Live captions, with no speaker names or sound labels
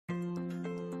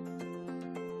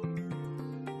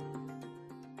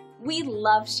We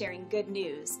love sharing good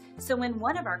news, so when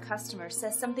one of our customers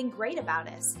says something great about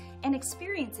us and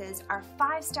experiences our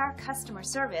 5-star customer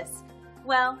service,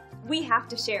 well, we have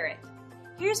to share it.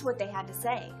 Here's what they had to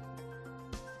say.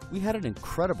 We had an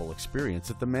incredible experience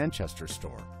at the Manchester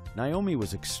store. Naomi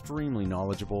was extremely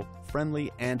knowledgeable, friendly,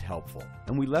 and helpful,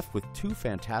 and we left with 2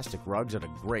 fantastic rugs at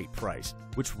a great price,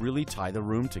 which really tie the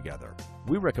room together.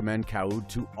 We recommend Kaoud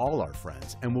to all our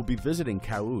friends and will be visiting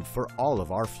Kaoud for all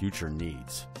of our future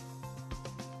needs.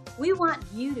 We want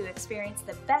you to experience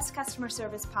the best customer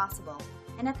service possible,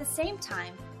 and at the same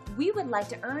time, we would like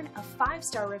to earn a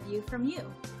 5-star review from you.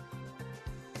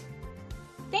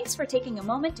 Thanks for taking a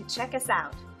moment to check us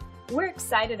out. We're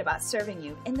excited about serving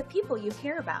you and the people you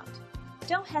care about.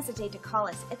 Don't hesitate to call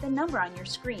us at the number on your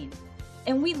screen,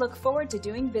 and we look forward to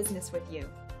doing business with you.